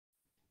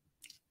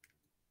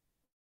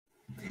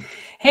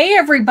Hey,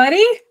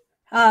 everybody.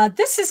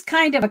 This is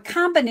kind of a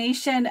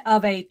combination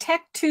of a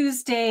Tech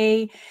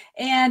Tuesday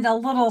and a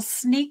little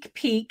sneak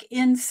peek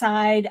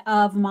inside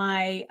of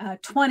my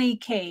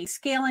 20K,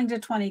 Scaling to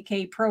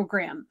 20K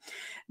program.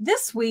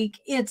 This week,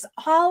 it's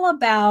all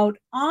about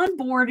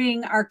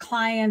onboarding our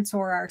clients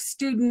or our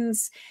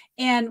students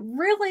and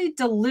really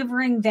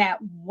delivering that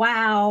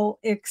wow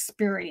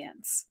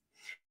experience.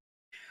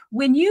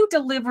 When you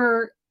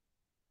deliver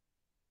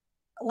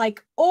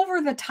like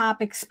over the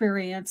top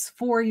experience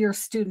for your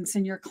students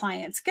and your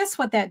clients, guess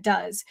what that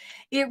does?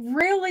 It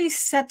really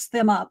sets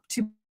them up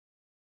to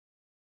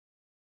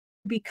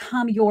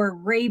become your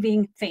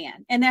raving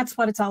fan. And that's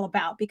what it's all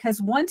about.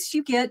 Because once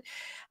you get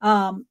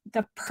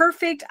the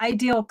perfect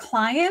ideal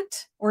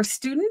client or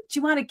student,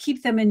 you want to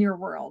keep them in your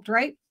world,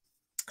 right?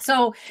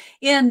 So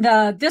in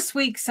this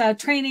week's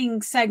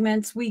training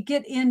segments, we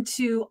get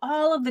into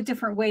all of the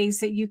different ways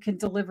that you can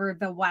deliver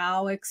the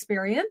wow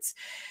experience.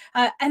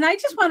 And I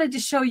just wanted to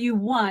show you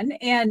one,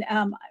 and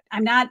I'm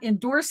not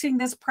endorsing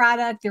this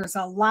product. There's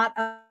a lot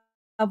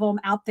of them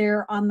out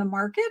there on the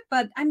market,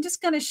 but I'm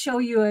just going to show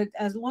you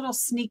a little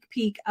sneak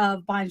peek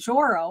of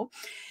Bonjoro.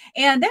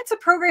 And that's a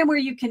program where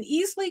you can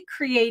easily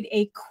create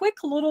a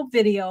quick little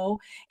video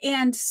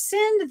and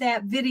send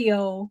that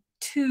video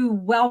to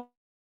welcome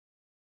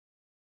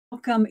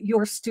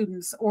your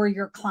students or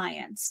your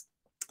clients.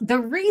 The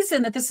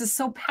reason that this is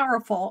so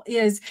powerful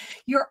is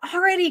you're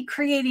already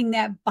creating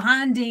that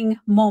bonding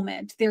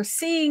moment. They're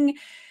seeing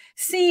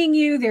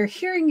you, they're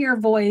hearing your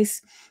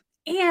voice,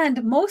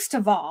 and most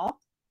of all,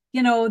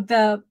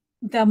 the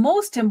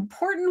most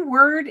important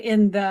word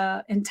in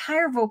the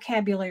entire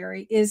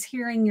vocabulary is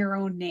hearing your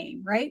own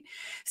name, right?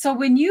 So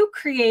when you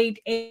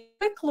create a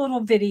quick little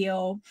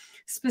video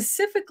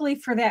specifically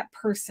for that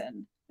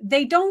person,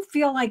 they don't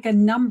feel like a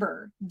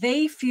number.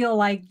 They feel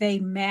like they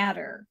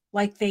matter,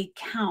 like they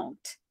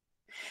count.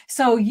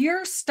 So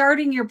you're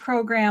starting your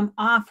program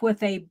off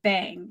with a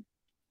bang.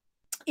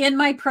 In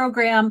my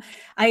program,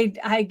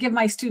 I give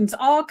my students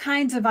all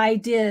kinds of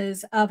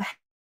ideas of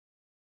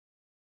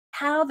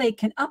how they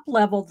can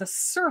up-level the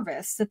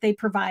service that they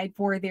provide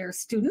for their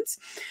students.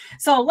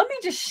 So let me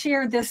just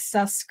share this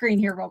screen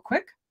here real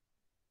quick.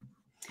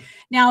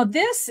 Now,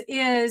 this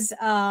is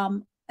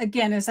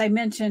again, as I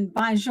mentioned,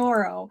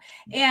 Bonjoro.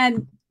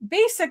 And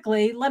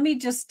basically, let me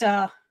just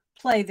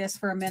play this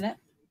for a minute.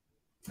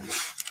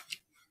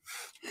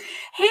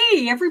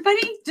 Hey, everybody.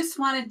 Just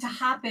wanted to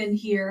hop in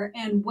here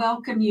and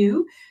welcome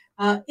you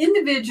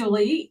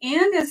individually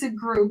and as a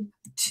group.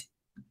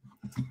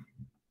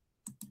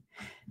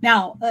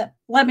 Now,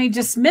 let me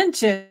just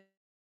mention,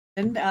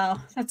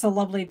 that's a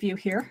lovely view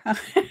here.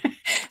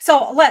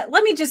 So let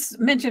me just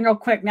mention real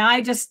quick. Now,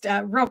 I just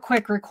real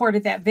quick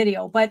recorded that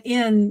video, but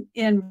in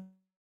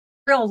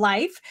real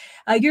life,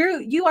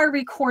 you are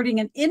recording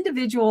an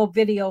individual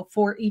video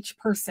for each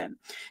person.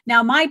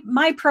 Now,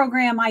 my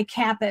program, I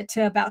cap it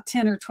to about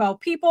 10 or 12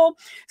 people.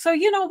 So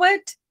you know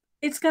what?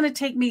 It's going to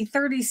take me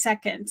 30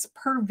 seconds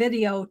per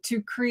video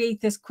to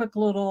create this quick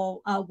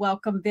little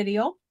welcome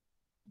video.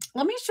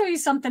 Let me show you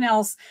something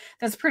else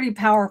that's pretty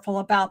powerful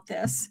about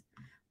this.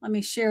 Let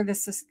me share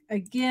this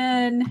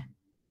again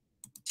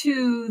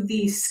to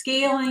the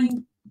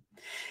scaling.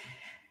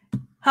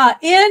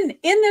 In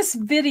this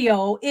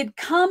video, it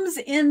comes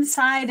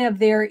inside of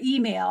their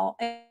email,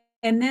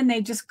 and then they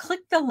just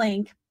click the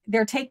link.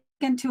 They're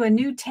taken to a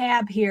new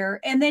tab here,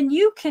 and then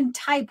you can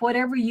type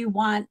whatever you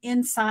want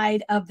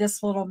inside of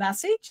this little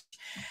message.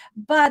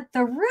 But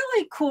the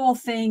really cool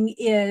thing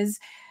is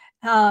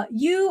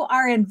you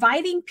are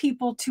inviting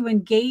people to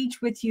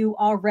engage with you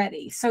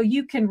already. So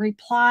you can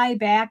reply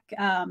back.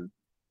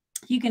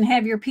 You can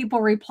have your people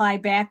reply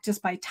back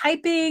just by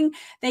typing.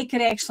 They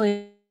could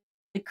actually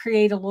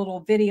create a little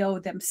video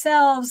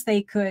themselves.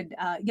 They could,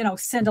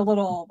 send a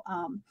little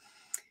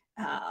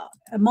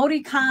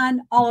emoticon,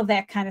 all of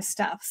that kind of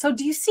stuff. So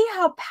do you see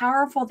how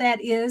powerful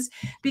that is?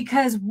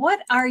 Because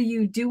what are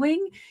you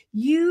doing?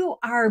 You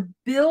are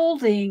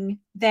building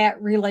that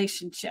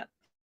relationship.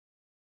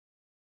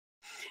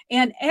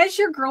 And as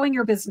you're growing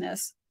your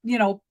business,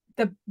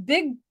 the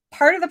big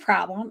part of the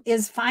problem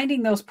is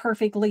finding those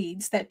perfect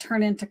leads that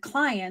turn into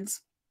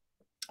clients.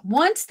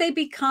 Once they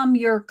become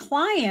your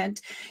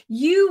client,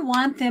 you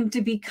want them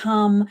to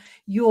become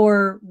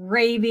your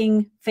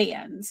raving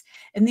fans.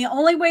 And the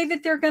only way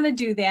that they're going to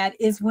do that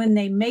is when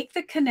they make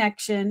the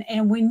connection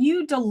and when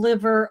you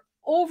deliver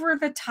over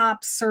the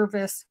top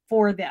service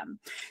for them.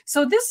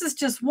 So this is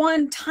just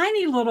one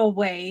tiny little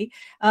way.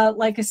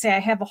 Like I say, I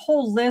have a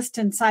whole list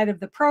inside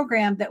of the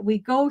program that we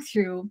go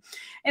through.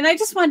 And I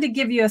just wanted to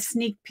give you a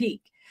sneak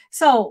peek.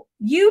 So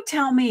you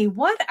tell me,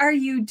 what are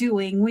you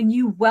doing when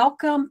you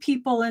welcome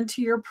people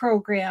into your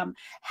program?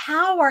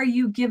 How are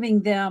you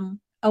giving them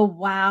a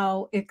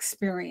wow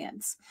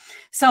experience?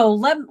 So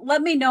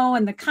let me know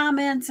in the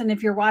comments. And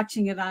if you're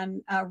watching it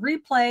on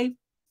replay,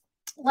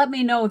 let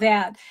me know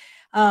that.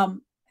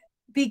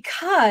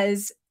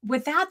 Because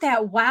without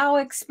that wow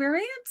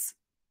experience,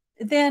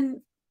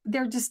 then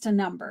they're just a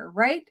number,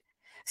 right?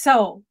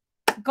 So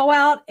go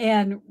out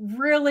and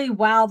really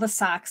wow the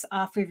socks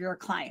off of your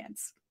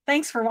clients.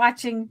 Thanks for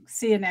watching.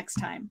 See you next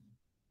time.